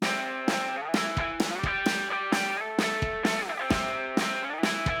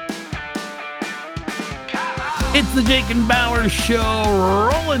It's the Jake and Bauer Show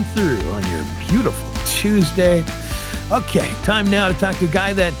rolling through on your beautiful Tuesday. Okay, time now to talk to a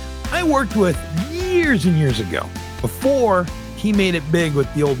guy that I worked with years and years ago before he made it big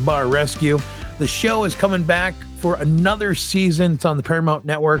with the old bar rescue. The show is coming back for another season. It's on the Paramount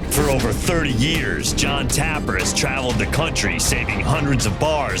Network. For over 30 years, Jon Taffer has traveled the country, saving hundreds of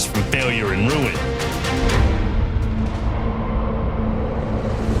bars from failure and ruin.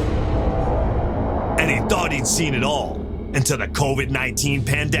 And he thought he'd seen it all until the COVID-19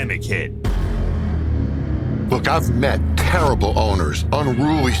 pandemic hit. Look, I've met terrible owners,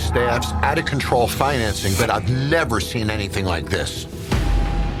 unruly staffs, out-of-control financing, but I've never seen anything like this.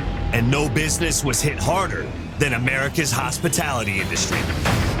 And no business was hit harder than America's hospitality industry.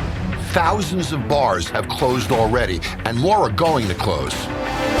 Thousands of bars have closed already, and more are going to close.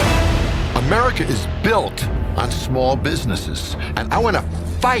 America is built on small businesses, and I want to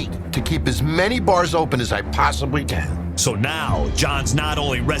fight to keep as many bars open as I possibly can. So now, Jon's not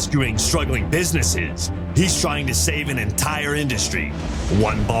only rescuing struggling businesses, he's trying to save an entire industry,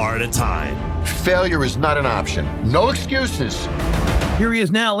 one bar at a time. Failure is not an option. No excuses. Here he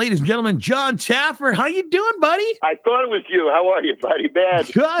is now, ladies and gentlemen, Jon Taffer. How you doing, buddy? I thought it was you. How are you, buddy? Man,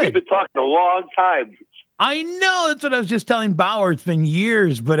 Good. We've been talking a long time. I know. That's what I was just telling Bauer. It's been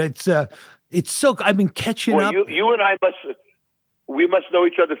years, but it's so. I've been catching up. You and I must know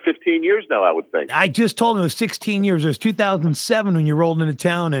each other 15 years now, I would think. I just told him it was 16 years. It was 2007 when you rolled into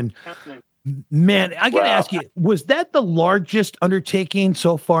town. And man, I got to ask you, was that the largest undertaking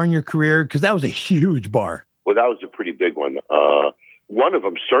so far in your career? Because that was a huge bar. Well, that was a pretty big one. One of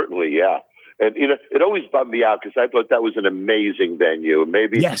them, certainly, yeah. And, it always bummed me out because I thought that was an amazing venue.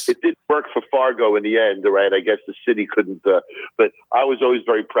 Maybe It didn't work for Fargo in the end, right? I guess the city couldn't, but I was always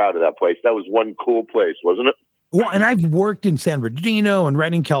very proud of that place. That was one cool place, wasn't it? Well, and I've worked in San Bernardino and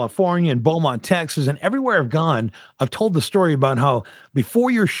Redding, California, and Beaumont, Texas, and everywhere I've gone, I've told the story about how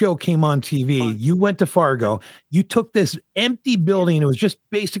before your show came on TV, you went to Fargo, you took this empty building, it was just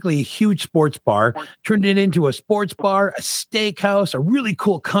basically a huge sports bar, turned it into a sports bar, a steakhouse, a really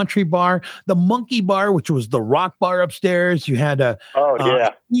cool country bar, the Monkey Bar, which was the rock bar upstairs. You had a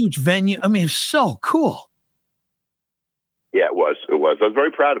huge venue. I mean, it's so cool. Yeah, it was. I was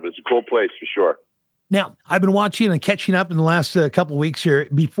very proud of it. It's a cool place for sure. Now, I've been watching and catching up in the last couple of weeks here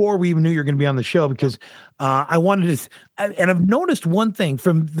before we even knew you were going to be on the show because I wanted to, and I've noticed one thing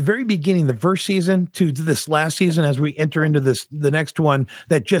from the very beginning, the first season to this last season, as we enter into the next one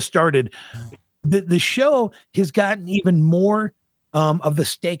that just started, the show has gotten even more of the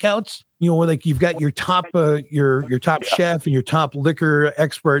stakeouts, where like you've got your top, your top chef and your top liquor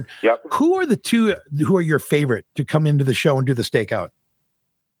expert. Yep. Who are the two who are your favorite to come into the show and do the stakeout?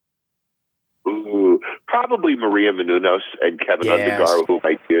 Probably Maria Menounos and Kevin Undergaro, who are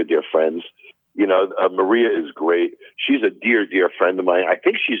my dear friends. Maria is great. She's a dear friend of mine. I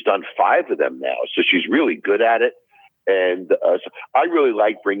think she's done 5 of them now, so she's really good at it. And so I really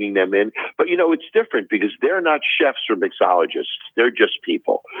like bringing them in. But, it's different because they're not chefs or mixologists. They're just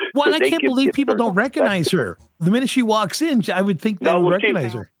people. Well, so I can't believe people don't recognize her. The minute she walks in, I would think they would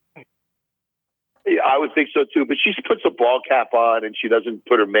recognize her. Yeah, I would think so too, but she puts a ball cap on and she doesn't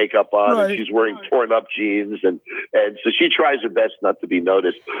put her makeup on, and she's wearing torn up jeans, and so she tries her best not to be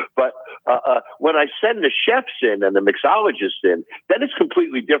noticed. But when I send the chefs in and the mixologists in, then it's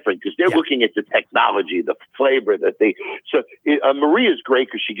completely different because they're looking at the technology, the flavor that they. So Maria's great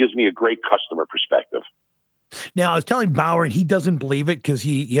because she gives me a great customer perspective. Now I was telling Bauer, and he doesn't believe it because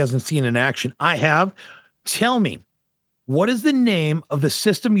he hasn't seen in action. I have. Tell me. What is the name of the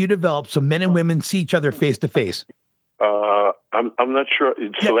system you developed so men and women see each other face to face? I'm not sure.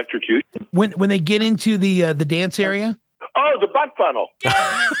 It's electrocution. When they get into the dance area. Oh, the butt funnel.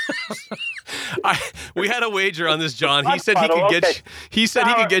 We had a wager on this, Jon. He said he could get. He said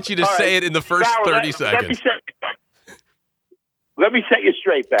he could get you to say it in the first 30 seconds. Let me set you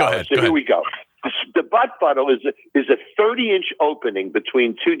straight, Bauer. Go ahead. Here we go. The butt funnel is a 30-inch opening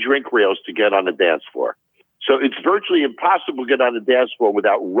between 2 drink rails to get on the dance floor. So it's virtually impossible to get on the dance floor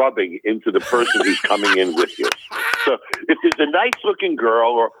without rubbing into the person who's coming in with you. So if there's a nice-looking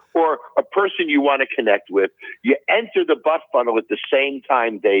girl or a person you want to connect with, you enter the butt funnel at the same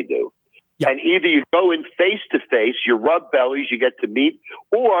time they do. Yep. And either you go in face-to-face, you rub bellies, you get to meet,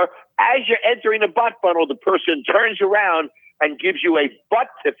 or as you're entering the butt funnel, the person turns around and gives you a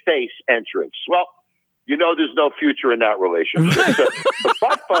butt-to-face entrance. Well, there's no future in that relationship. So the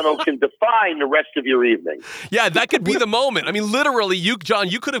butt funnel can define the rest of your evening. Yeah, that could be the moment. I mean, literally, Jon,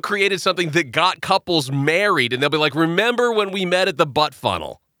 you could have created something that got couples married, and they'll be like, remember when we met at the butt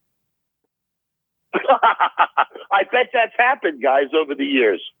funnel? I bet that's happened, guys, over the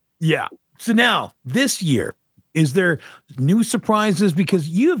years. Yeah. So now, this year, Is there new surprises? Because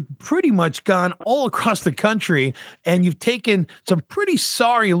you've pretty much gone all across the country and you've taken some pretty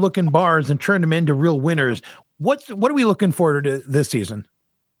sorry looking bars and turned them into real winners. What are we looking forward to this season?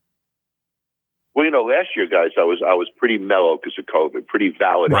 Well, last year, guys, I was pretty mellow because of COVID, pretty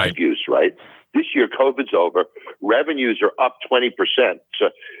valid excuse, right? This year, COVID's over. Revenues are up 20%. So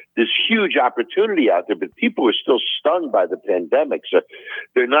there's huge opportunity out there, but people are still stunned by the pandemic. So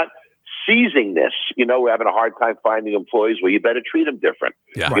they're not seizing this. We're having a hard time finding employees. Well, you better treat them different.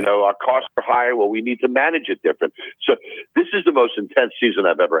 Yeah. Our costs are higher. Well, we need to manage it different. So this is the most intense season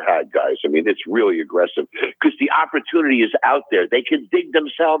I've ever had, guys. I mean, it's really aggressive because the opportunity is out there. They can dig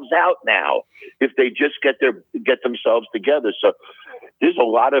themselves out now if they just get themselves together. So there's a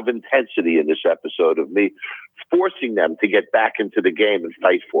lot of intensity in this episode of me forcing them to get back into the game and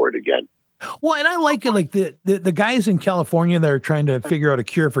fight for it again. Well, and I like it, like the guys in California that are trying to figure out a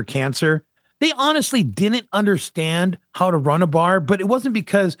cure for cancer. They honestly didn't understand how to run a bar, but it wasn't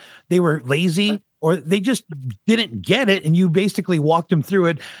because they were lazy or they just didn't get it. And you basically walked them through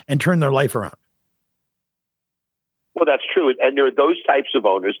it and turned their life around. Well, that's true. And there are those types of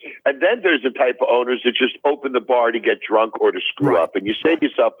owners. And then there's the type of owners that just open the bar to get drunk or to screw up. And you say to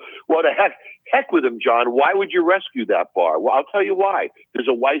yourself, well, the heck with them, John. Why would you rescue that bar? Well, I'll tell you why. There's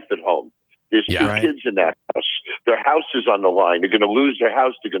a wife at home. There's two kids in that house. Their house is on the line. They're going to lose their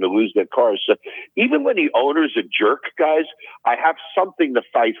house. They're going to lose their cars. So even when the owner's a jerk, guys, I have something to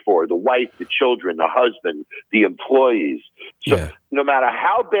fight for. The wife, the children, the husband, the employees. So no matter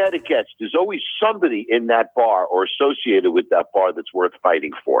how bad it gets, there's always somebody in that bar or associated with that bar that's worth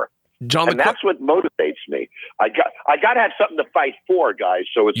fighting for. John, and that's what motivates me. I got to have something to fight for, guys,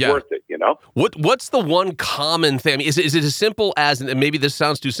 so it's worth it, What's the one common thing? I mean, is it as simple as, and maybe this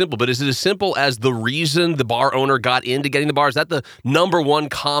sounds too simple, but is it as simple as the reason the bar owner got into getting the bar? Is that the number one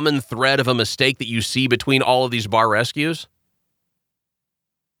common thread of a mistake that you see between all of these bar rescues?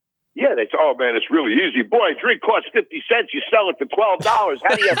 Yeah, they say, oh, man, it's really easy. Boy, a drink costs 50 cents. You sell it for $12.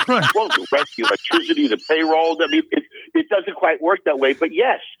 How do you have the rent, the electricity, the payroll? I mean, it doesn't quite work that way. But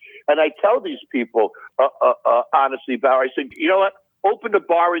yes, and I tell these people, honestly, Bauer, I said, you know what? Open a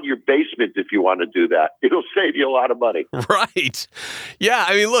bar in your basement if you want to do that. It'll save you a lot of money. Right. Yeah.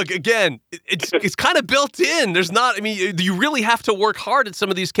 I mean, look, again, it's kind of built in. There's not, I mean, you really have to work hard at some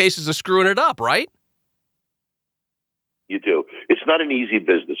of these cases of screwing it up, right? You do. It's not an easy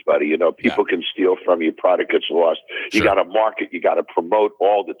business, buddy. People can steal from you. Product gets lost. You got to market. You got to promote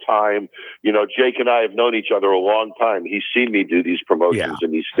all the time. Jake and I have known each other a long time. He's seen me do these promotions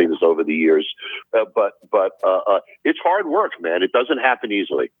and these things over the years. But it's hard work, man. It doesn't happen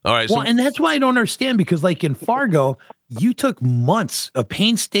easily. All right. Well, and that's why I don't understand, because like in Fargo, you took months of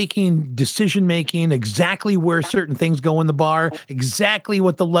painstaking decision-making, exactly where certain things go in the bar, exactly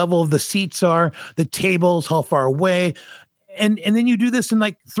what the level of the seats are, the tables, how far away. And then you do this in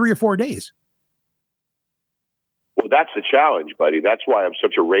like 3 or 4 days. Well, that's the challenge, buddy. That's why I'm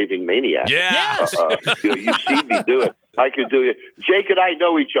such a raving maniac. Yes. You see me do it. I can do it. Jake and I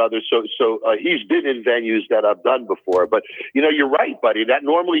know each other, so he's been in venues that I've done before. But, you're right, buddy. That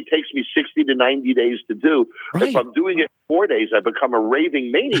normally takes me 60 to 90 days to do. Right. If I'm doing it 4 days, I become a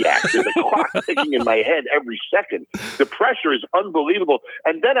raving maniac. There's a clock ticking in my head every second. The pressure is unbelievable.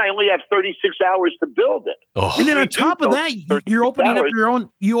 And then I only have 36 hours to build it. Oh. And then on top of that, you're opening up your own.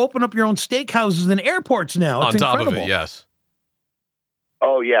 You open up your own steakhouses and airports now. It's on incredible. Top of it, yes.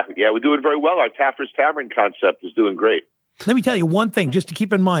 Oh, yeah. We're doing very well. Our Taffer's Tavern concept is doing great. Let me tell you one thing, just to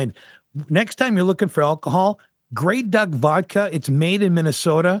keep in mind. Next time you're looking for alcohol, Great Duck Vodka. It's made in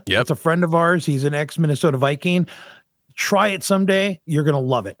Minnesota. Yep. It's a friend of ours. He's an ex-Minnesota Viking. Try it someday. You're going to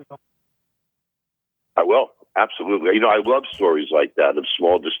love it. I will. Absolutely. I love stories like that of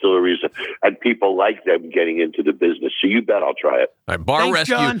small distilleries and people like them getting into the business. So you bet I'll try it. All right, Bar Thanks,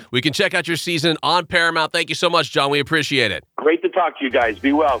 Rescue. John. We can check out your season on Paramount. Thank you so much, John. We appreciate it. Great to talk to you guys.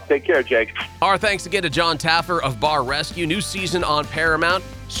 Be well. Take care, Jake. Our thanks again to Jon Taffer of Bar Rescue. New season on Paramount,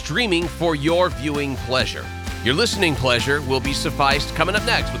 streaming for your viewing pleasure. Your listening pleasure will be sufficed coming up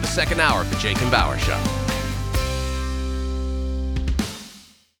next with the second hour of the Jake and Bauer Show.